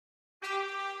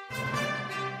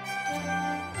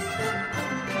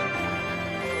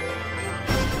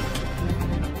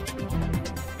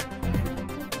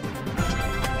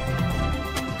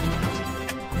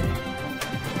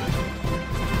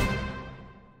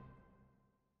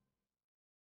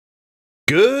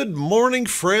Good morning,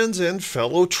 friends and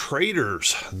fellow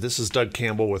traders. This is Doug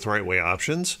Campbell with Right Way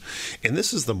Options, and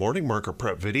this is the morning market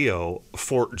prep video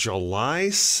for July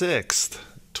 6th,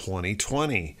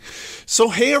 2020. So,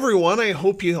 hey everyone, I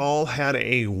hope you all had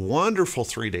a wonderful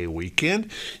 3-day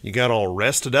weekend. You got all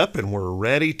rested up and we're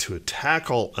ready to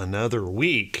tackle another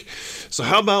week. So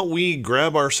how about we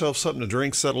grab ourselves something to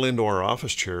drink, settle into our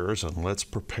office chairs, and let's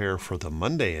prepare for the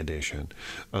Monday edition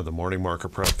of the morning market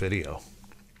prep video.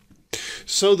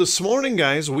 So this morning,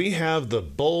 guys, we have the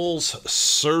bulls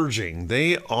surging.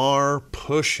 They are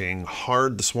pushing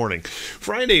hard this morning.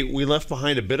 Friday, we left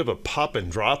behind a bit of a pop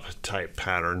and drop type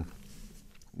pattern.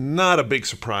 Not a big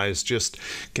surprise, just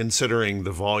considering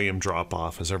the volume drop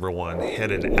off as everyone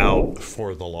headed out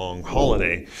for the long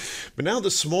holiday. But now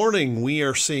this morning, we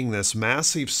are seeing this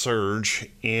massive surge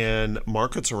in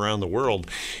markets around the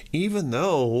world, even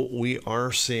though we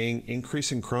are seeing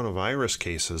increasing coronavirus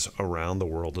cases around the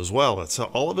world as well. So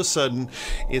all of a sudden,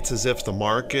 it's as if the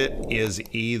market is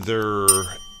either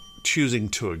choosing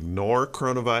to ignore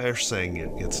coronavirus, saying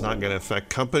it's not going to affect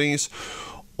companies,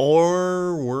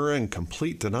 or we're in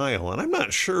complete denial. And I'm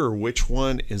not sure which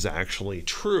one is actually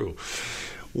true.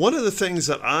 One of the things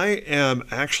that I am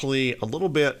actually a little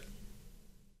bit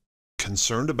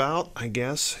concerned about, I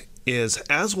guess, is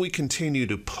as we continue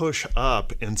to push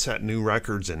up and set new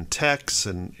records in techs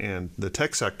and the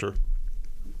tech sector,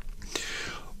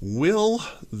 will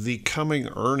the coming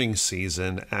earnings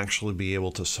season actually be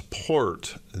able to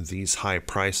support these high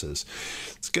prices?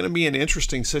 It's going to be an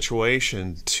interesting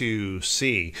situation to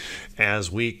see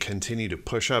as we continue to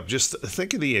push up. Just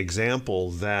think of the example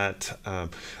that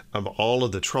of all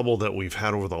of the trouble that we've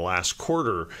had over the last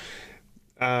quarter,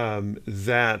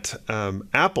 that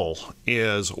Apple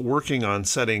is working on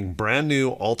setting brand new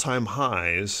all-time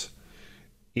highs,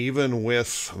 even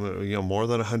with more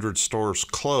than 100 stores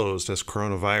closed as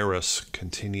coronavirus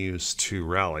continues to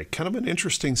rally. Kind of an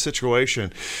interesting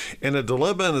situation and a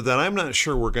dilemma that I'm not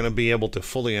sure we're going to be able to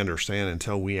fully understand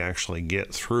until we actually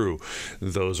get through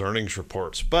those earnings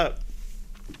reports. But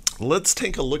let's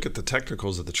take a look at the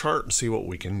technicals of the chart and see what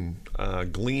we can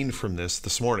glean from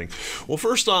this morning. Well,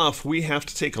 first off, we have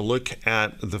to take a look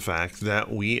at the fact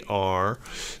that we are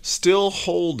still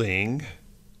holding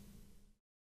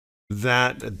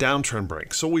that downtrend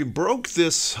break. So we broke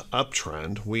this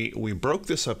uptrend. We broke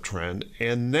this uptrend,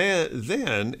 and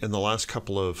then in the last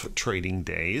couple of trading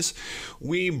days,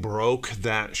 we broke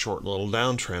that short little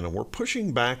downtrend, and we're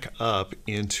pushing back up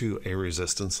into a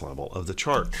resistance level of the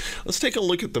chart. Let's take a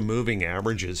look at the moving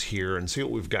averages here and see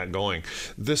what we've got going.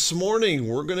 This morning,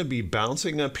 we're going to be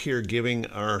bouncing up here, giving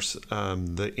our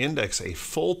the index a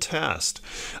full test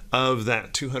of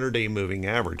that 200-day moving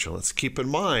average. Let's keep in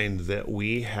mind that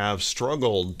we have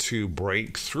struggled to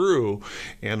break through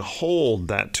and hold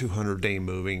that 200-day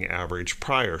moving average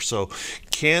prior. So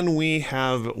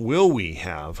will we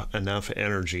have enough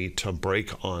energy to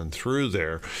break on through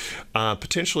there,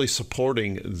 potentially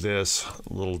supporting this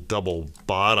little double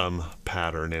bottom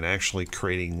pattern and actually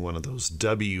creating one of those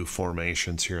W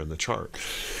formations here in the chart?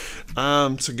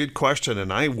 It's a good question,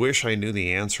 and I wish I knew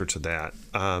the answer to that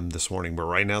this morning, but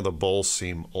right now the bulls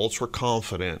seem ultra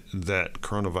confident that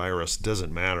coronavirus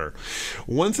doesn't matter.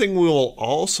 One thing we will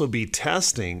also be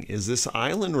testing is this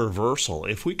island reversal.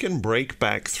 If we can break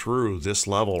back through this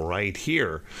level right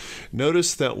here,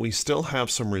 notice that we still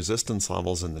have some resistance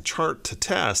levels in the chart to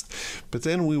test, but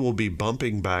then we will be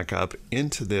bumping back up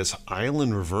into this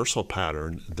island reversal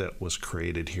pattern that was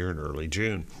created here in early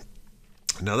June.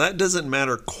 Now that doesn't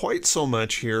matter quite so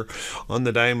much here on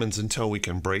the diamonds until we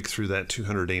can break through that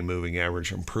 200-day moving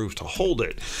average and prove to hold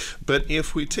it. But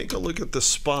if we take a look at the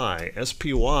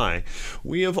SPY,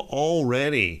 we have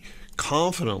already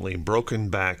confidently broken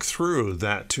back through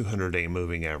that 200-day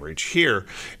moving average here,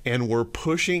 and we're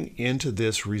pushing into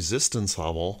this resistance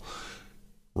level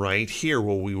right here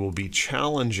where we will be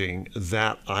challenging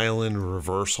that island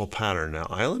reversal pattern. Now,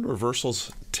 island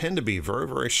reversals tend to be very,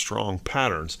 very strong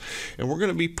patterns, and we're going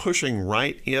to be pushing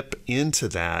right up into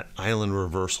that island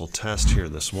reversal test here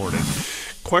this morning.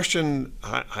 Question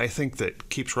I think that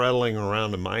keeps rattling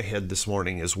around in my head this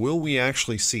morning is, will we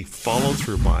actually see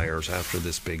follow-through buyers after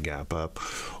this big gap up,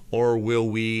 or will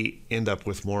we end up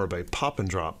with more of a pop and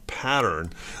drop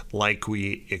pattern like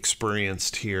we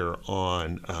experienced here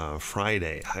on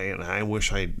Friday? I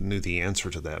wish I knew the answer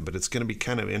to that, but it's going to be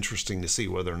kind of interesting to see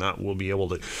whether or not we'll be able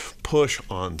to push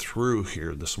on through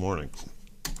here this morning.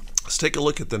 Let's take a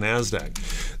look at the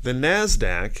NASDAQ. The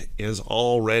NASDAQ is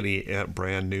already at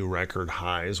brand new record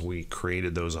highs. We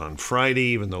created those on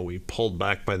Friday, even though we pulled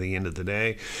back by the end of the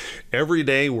day. Every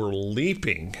day we're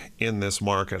leaping in this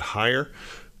market higher.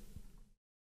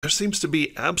 there seems to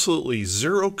be absolutely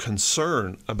zero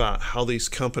concern about how these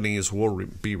companies will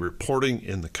be reporting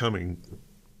in the coming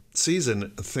season,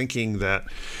 thinking that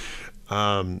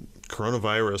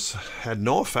coronavirus had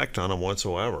no effect on them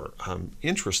whatsoever.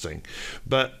 Interesting.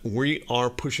 But we are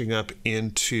pushing up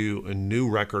into new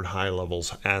record high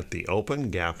levels at the open,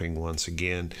 gapping once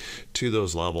again to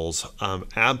those levels.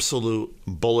 Absolute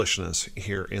bullishness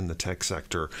here in the tech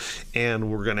sector.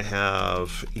 And we're going to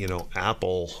have,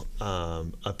 Apple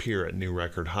up here at new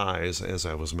record highs, as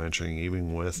I was mentioning,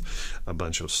 even with a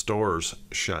bunch of stores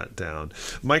shut down.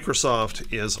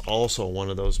 Microsoft is also one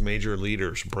of those major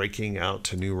leaders breaking out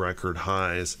to new record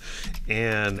highs,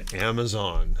 and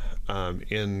Amazon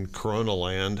in Corona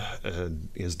land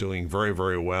is doing very,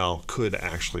 very well, could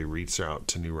actually reach out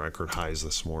to new record highs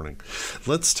this morning.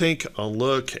 Let's take a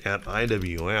look at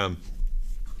IWM.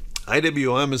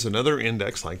 IWM is another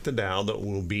index like the Dow that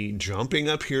will be jumping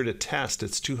up here to test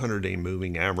its 200-day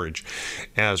moving average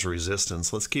as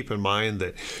resistance. Let's keep in mind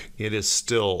that it is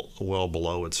still well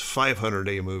below its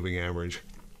 500-day moving average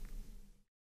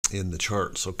in the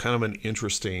chart. So kind of an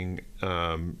interesting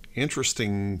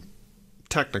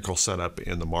technical setup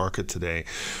in the market today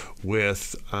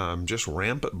with just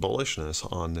rampant bullishness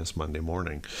on this Monday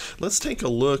morning. Let's take a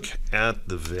look at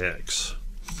the VIX.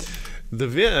 The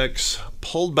VIX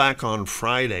pulled back on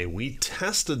Friday. We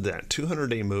tested that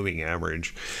 200-day moving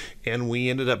average, and we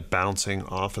ended up bouncing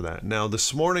off of that. Now,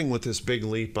 this morning with this big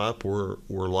leap up, we're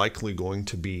likely going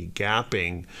to be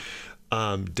gapping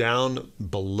down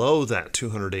below that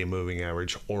 200-day moving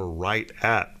average, or right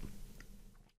at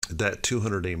that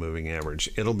 200-day moving average.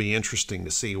 It'll be interesting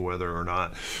to see whether or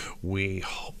not we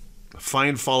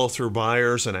find follow-through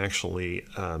buyers and actually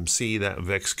see that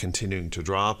VIX continuing to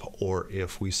drop, or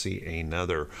if we see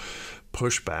another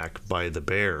pushback by the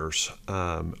bears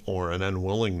or an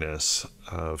unwillingness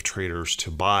of traders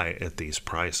to buy at these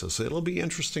prices. It'll be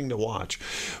interesting to watch,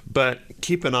 but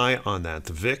keep an eye on that.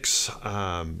 The VIX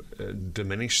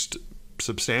diminished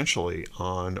substantially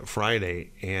on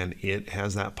Friday, and it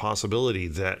has that possibility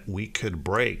that we could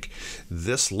break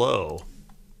this low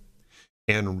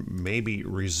and maybe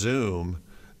resume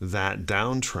that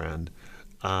downtrend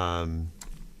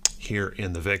here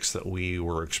in the VIX that we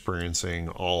were experiencing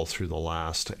all through the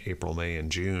last April, May,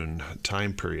 and June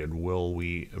time period. Will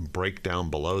we break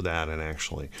down below that and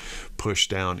actually push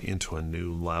down into a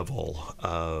new level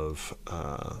of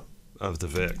the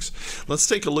VIX? Let's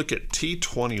take a look at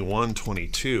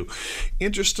T2122.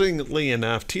 Interestingly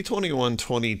enough,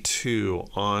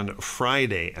 T2122 on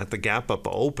Friday at the gap up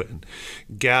open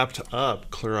gapped up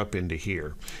clear up into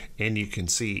here, and you can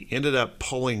see ended up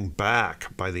pulling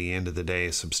back by the end of the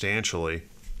day substantially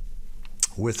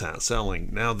with that selling.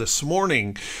 Now this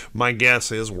morning, my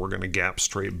guess is we're going to gap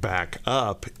straight back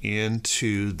up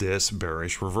into this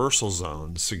bearish reversal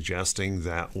zone, suggesting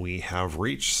that we have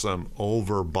reached some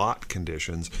overbought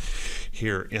conditions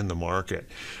here in the market.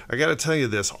 I got to tell you,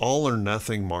 this all or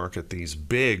nothing market, these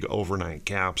big overnight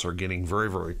gaps are getting very,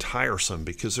 very tiresome,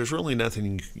 because there's really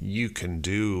nothing you can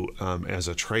do as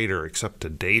a trader except to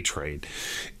day trade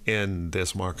in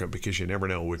this market, because you never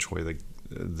know which way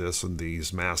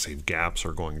these massive gaps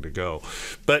are going to go.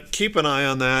 But keep an eye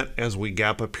on that as we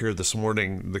gap up here this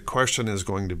morning. The question is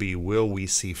going to be, will we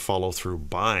see follow-through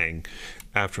buying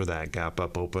after that gap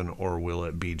up open, or will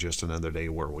it be just another day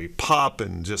where we pop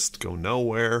and just go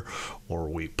nowhere, or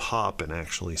we pop and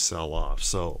actually sell off?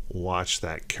 So watch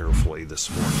that carefully this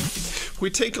morning. If we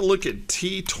take a look at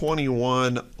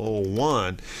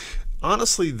T2101,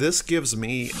 honestly, this gives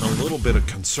me a little bit of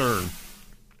concern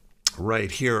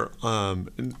right here.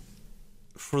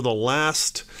 For the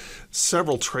last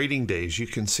several trading days, you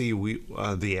can see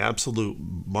the absolute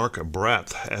market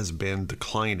breadth has been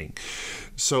declining.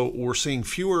 So we're seeing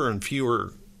fewer and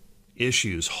fewer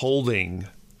issues holding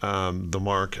the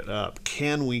market up.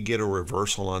 Can we get a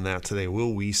reversal on that today?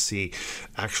 Will we see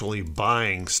actually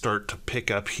buying start to pick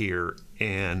up here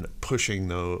and pushing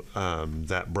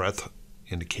that breadth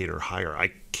indicator higher?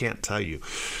 I can't tell you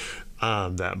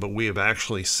that, but we have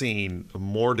actually seen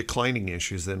more declining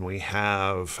issues than we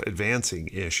have advancing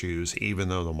issues, even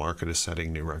though the market is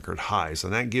setting new record highs.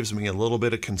 And that gives me a little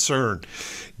bit of concern,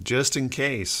 just in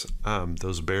case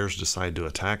those bears decide to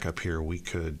attack up here. We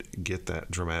could get that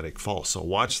dramatic fall. So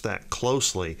watch that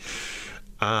closely.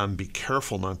 Be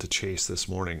careful not to chase this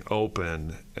morning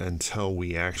open until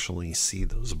we actually see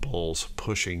those bulls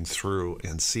pushing through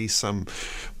and see some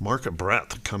market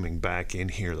breadth coming back in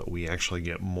here, that we actually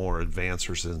get more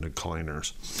advancers and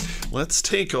decliners. Let's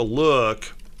take a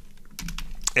look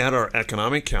at our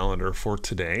economic calendar for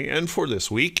today and for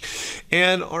this week.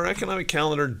 And our economic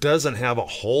calendar doesn't have a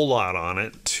whole lot on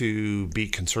it to be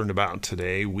concerned about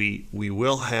today. We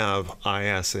will have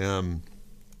ISM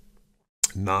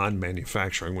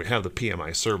non-manufacturing. We have the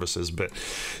PMI services, but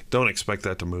don't expect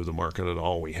that to move the market at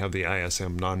all. We have the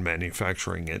ISM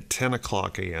non-manufacturing at 10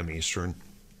 o'clock a.m. Eastern.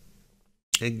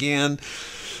 Again,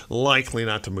 likely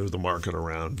not to move the market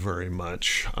around very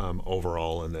much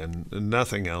overall, and then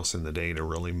nothing else in the day to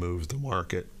really move the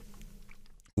market.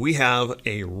 We have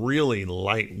a really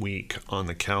light week on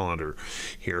the calendar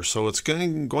here, so it's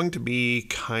going to be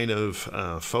kind of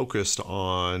focused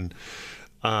on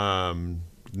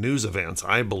news events.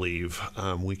 I believe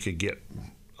we could get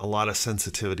a lot of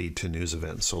sensitivity to news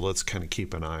events, so let's kind of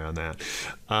keep an eye on that.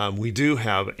 We do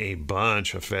have a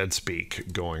bunch of Fed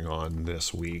speak going on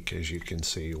this week. As you can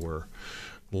see, we're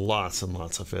lots and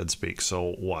lots of Fed speak,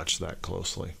 so watch that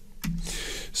closely.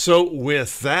 So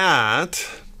with that,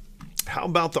 how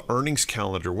about the earnings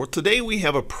calendar? Well, today we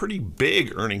have a pretty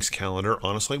big earnings calendar,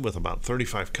 honestly, with about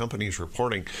 35 companies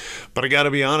reporting. But I got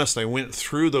to be honest, I went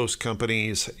through those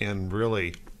companies and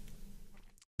really,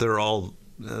 they're all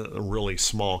really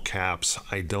small caps.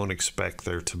 I don't expect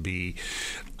there to be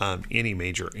any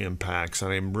major impacts,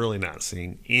 and I'm really not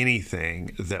seeing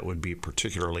anything that would be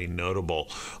particularly notable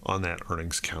on that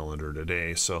earnings calendar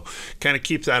today. So kind of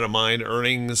keep that in mind.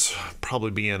 Earnings probably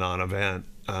be a non-event.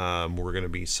 We're going to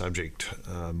be subject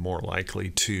more likely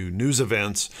to news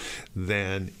events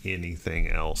than anything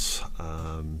else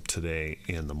today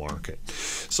in the market.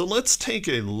 So let's take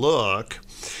a look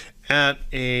at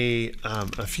a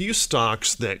few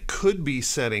stocks that could be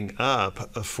setting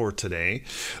up for today.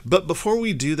 But before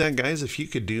we do that, guys, if you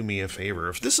could do me a favor,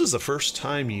 if this is the first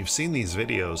time you've seen these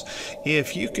videos,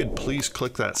 if you could please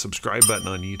click that subscribe button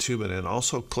on YouTube and then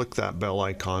also click that bell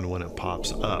icon when it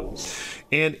pops up.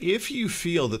 And if you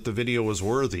feel that the video was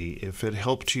worthy, if it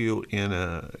helped you in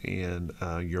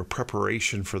your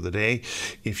preparation for the day,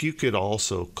 if you could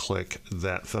also click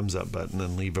that thumbs up button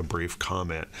and leave a brief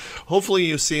comment. Hopefully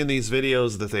you see in these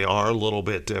videos that they are a little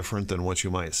bit different than what you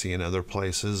might see in other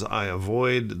places. I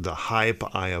avoid the hype.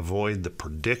 I avoid the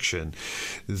prediction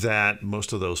that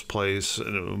most of those plays,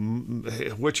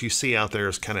 what you see out there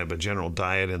is kind of a general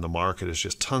diet in the market, is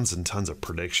just tons and tons of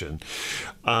prediction.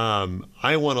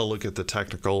 I want to look at the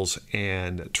technicals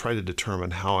and try to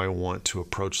determine how I want to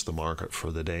approach the market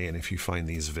for the day. And if you find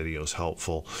these videos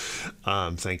helpful,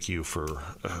 thank you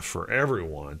for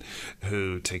everyone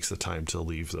who takes the time to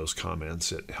leave those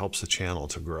comments. It helps the channel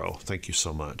to grow. Thank you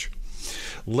so much.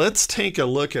 Let's take a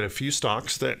look at a few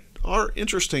stocks that are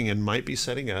interesting and might be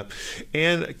setting up.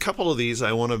 And a couple of these,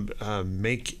 I want to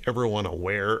make everyone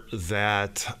aware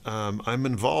that I'm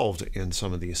involved in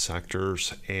some of these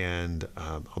sectors, and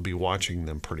I'll be watching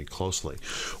them pretty closely.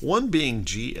 One being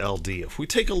GLD. If we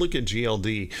take a look at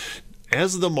GLD,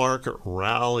 as the market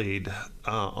rallied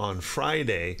on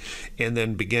Friday and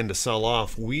then began to sell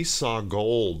off, we saw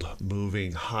gold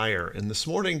moving higher. And this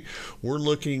morning, we're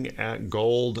looking at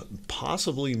gold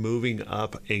possibly moving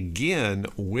up again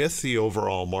with the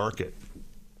overall market.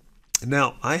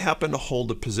 Now, I happen to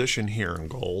hold a position here in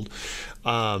gold.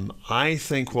 I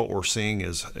think what we're seeing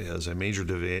is a major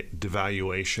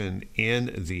devaluation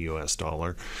in the US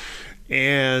dollar.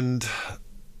 And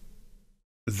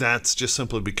that's just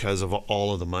simply because of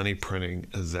all of the money printing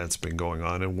that's been going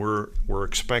on, and we're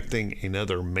expecting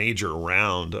another major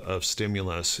round of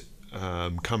stimulus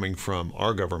coming from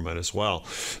our government as well.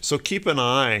 So keep an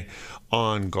eye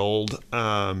on gold.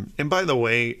 And by the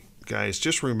way, guys,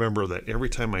 just remember that every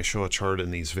time I show a chart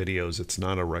in these videos, it's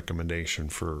not a recommendation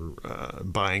for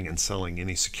buying and selling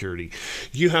any security.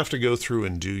 You have to go through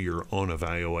and do your own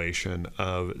evaluation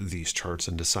of these charts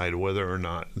and decide whether or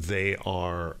not they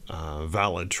are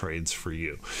valid trades for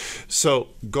you. So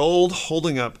gold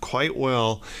holding up quite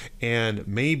well and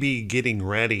maybe getting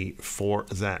ready for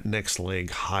that next leg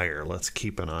higher. Let's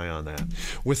keep an eye on that.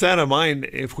 With that in mind,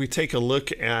 if we take a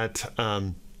look at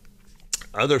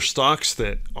other stocks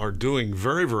that are doing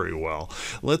very, very well,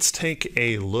 let's take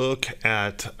a look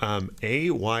at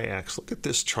AYX. Look at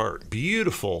this chart.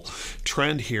 Beautiful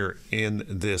trend here in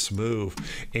this move.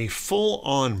 A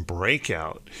full-on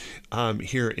breakout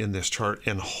here in this chart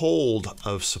and hold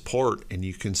of support, and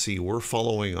you can see we're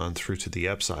following on through to the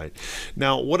upside.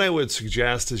 Now, what I would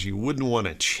suggest is you wouldn't want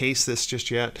to chase this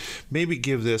just yet. Maybe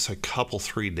give this a couple,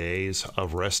 3 days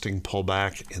of resting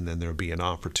pullback, and then there'll be an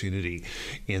opportunity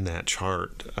in that chart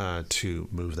to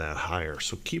move that higher.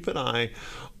 So keep an eye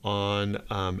on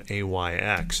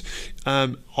AYX.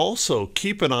 Also,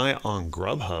 keep an eye on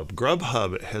Grubhub.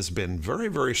 Grubhub has been very,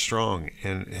 very strong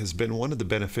and has been one of the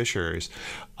beneficiaries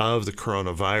of the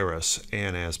coronavirus.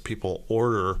 And as people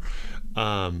order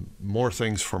more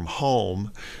things from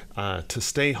home to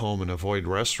stay home and avoid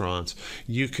restaurants,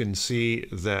 you can see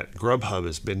that Grubhub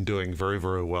has been doing very,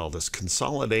 very well. This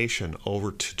consolidation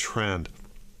over to trend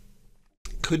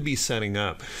could be setting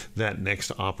up that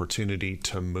next opportunity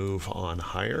to move on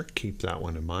higher. Keep that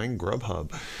one in mind.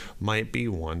 Grubhub might be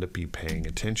one to be paying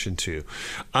attention to.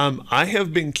 I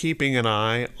have been keeping an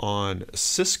eye on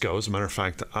Cisco. As a matter of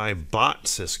fact, I bought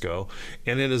Cisco,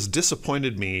 and it has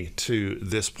disappointed me to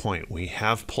this point. We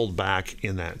have pulled back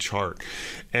in that chart.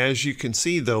 As you can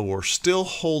see, though, we're still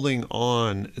holding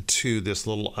on to this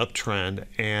little uptrend,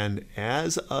 and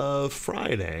as of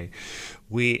Friday,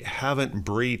 we haven't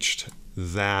breached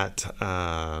that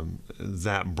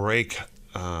break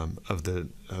of the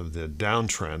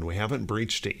downtrend. We haven't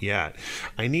breached it yet.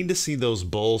 I need to see those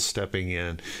bulls stepping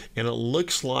in, and it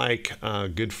looks like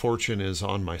good fortune is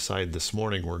on my side this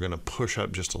morning. We're going to push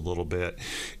up just a little bit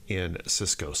in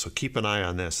Cisco, so keep an eye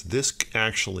on this. This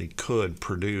actually could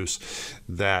produce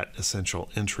that essential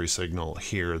entry signal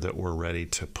here that we're ready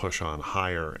to push on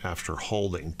higher after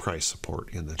holding price support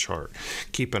in the chart.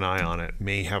 Keep an eye on it.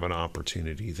 May have an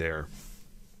opportunity there.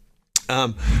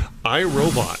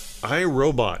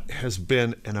 iRobot has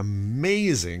been an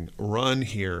amazing run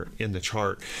here in the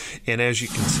chart, and as you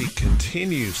can see,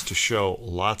 continues to show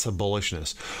lots of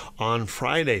bullishness. On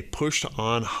Friday, pushed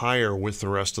on higher with the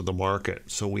rest of the market.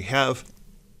 So we have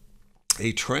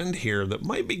a trend here that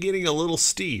might be getting a little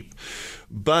steep,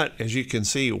 but as you can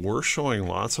see, we're showing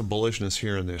lots of bullishness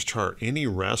here in this chart. Any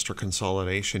rest or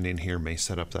consolidation in here may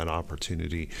set up that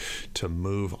opportunity to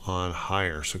move on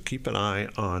higher, so keep an eye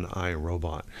on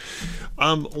iRobot.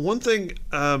 One thing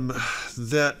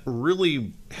that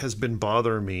really has been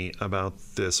bothering me about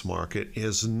this market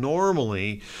is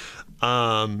normally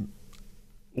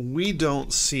we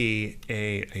don't see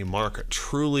a market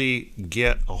truly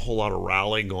get a whole lot of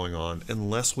rally going on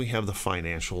unless we have the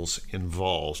financials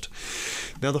involved.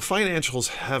 Now, the financials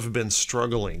have been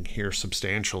struggling here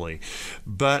substantially,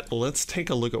 but let's take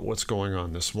a look at what's going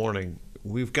on this morning.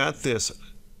 We've got this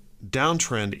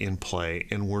downtrend in play,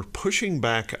 and we're pushing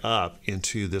back up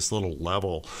into this little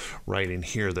level right in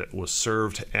here that was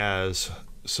served as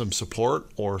some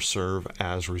support or serve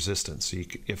as resistance. So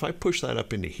if I push that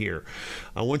up into here,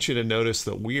 I want you to notice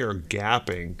that we are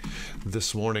gapping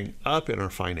this morning up in our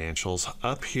financials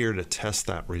up here to test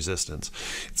that resistance.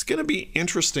 It's going to be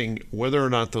interesting whether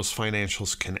or not those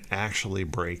financials can actually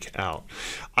break out.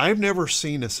 I've never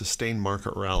seen a sustained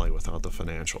market rally without the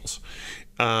financials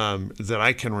that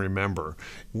I can remember.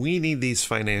 We need these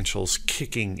financials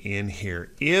kicking in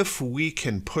here. If we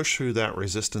can push through that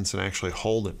resistance and actually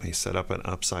hold it, may set up an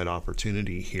upside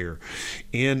opportunity here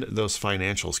in those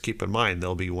financials. Keep in mind,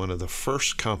 they'll be one of the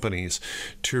first companies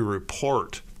to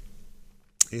report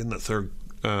in the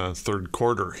third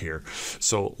quarter here,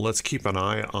 so let's keep an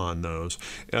eye on those.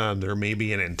 There may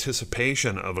be an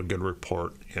anticipation of a good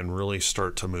report and really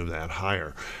start to move that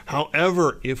higher.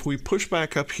 However, if we push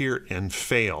back up here and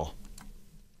fail,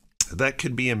 that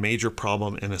could be a major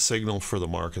problem and a signal for the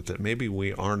market that maybe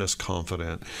we aren't as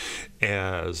confident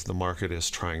as the market is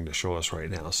trying to show us right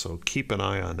now. So keep an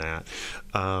eye on that.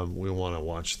 We want to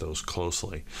watch those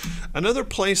closely. Another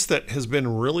place that has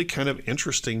been really kind of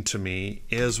interesting to me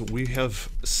is we have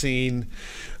seen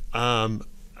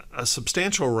a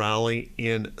substantial rally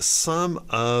in some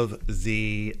of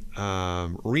the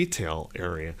retail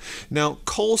area. Now,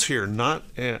 Kohl's here, not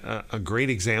a great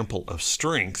example of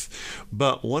strength,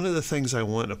 but one of the things I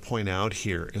want to point out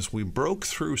here is we broke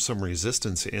through some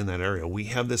resistance in that area. We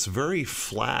have this very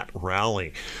flat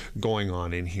rally going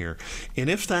on in here, and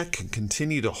if that can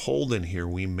continue to hold in here,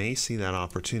 we may see that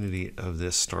opportunity of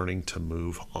this starting to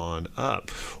move on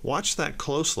up. Watch that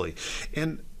closely.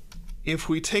 And if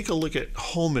we take a look at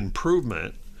home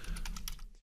improvement,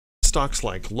 stocks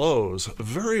like Lowe's,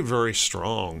 very, very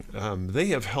strong. They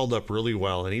have held up really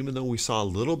well. And even though we saw a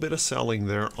little bit of selling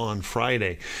there on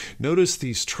Friday, notice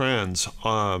these trends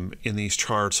in these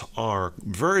charts are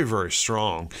very, very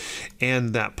strong.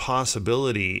 And that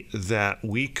possibility that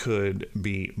we could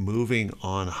be moving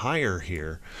on higher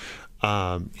here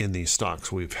in these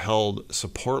stocks. We've held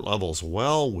support levels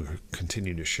well. We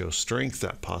continue to show strength,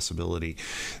 that possibility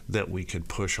that we could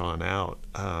push on out.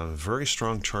 Very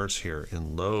strong charts here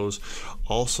in Lowe's.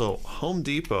 Also, Home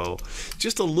Depot,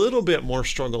 just a little bit more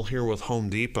struggle here with Home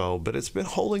Depot, but it's been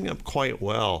holding up quite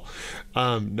well.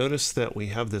 Notice that we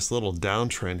have this little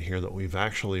downtrend here that we've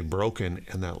actually broken,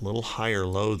 and that little higher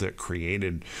low that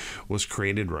was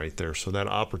created right there. So that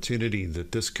opportunity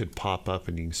that this could pop up,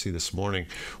 and you can see this morning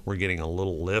we're getting a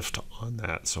little lift on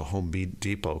that. So Home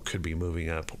Depot could be moving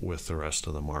up with the rest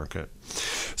of the market.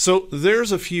 So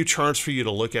there's a few charts for you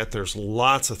to look at. There's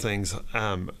lots of things,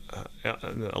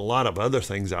 a lot of other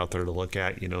things out there to look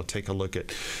at. You know, take a look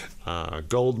at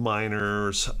gold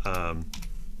miners.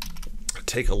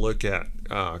 Take a look at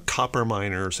copper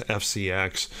miners,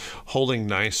 FCX, holding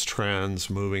nice trends,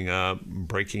 moving up,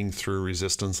 breaking through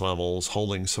resistance levels,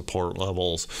 holding support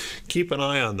levels. Keep an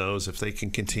eye on those if they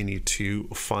can continue to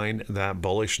find that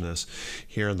bullishness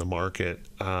here in the market.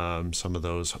 Some of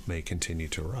those may continue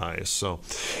to rise. So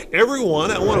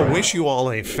everyone, I want to wish you all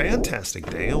a fantastic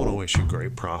day. I want to wish you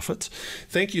great profits.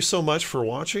 Thank you so much for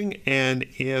watching. And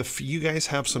if you guys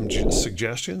have some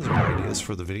suggestions or ideas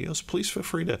for the videos, please feel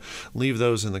free to leave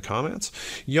those in the comments.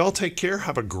 Y'all take care.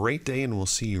 Have a great day, and we'll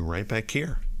see you right back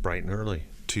here bright and early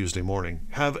Tuesday morning.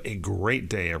 Have a great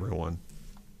day, everyone.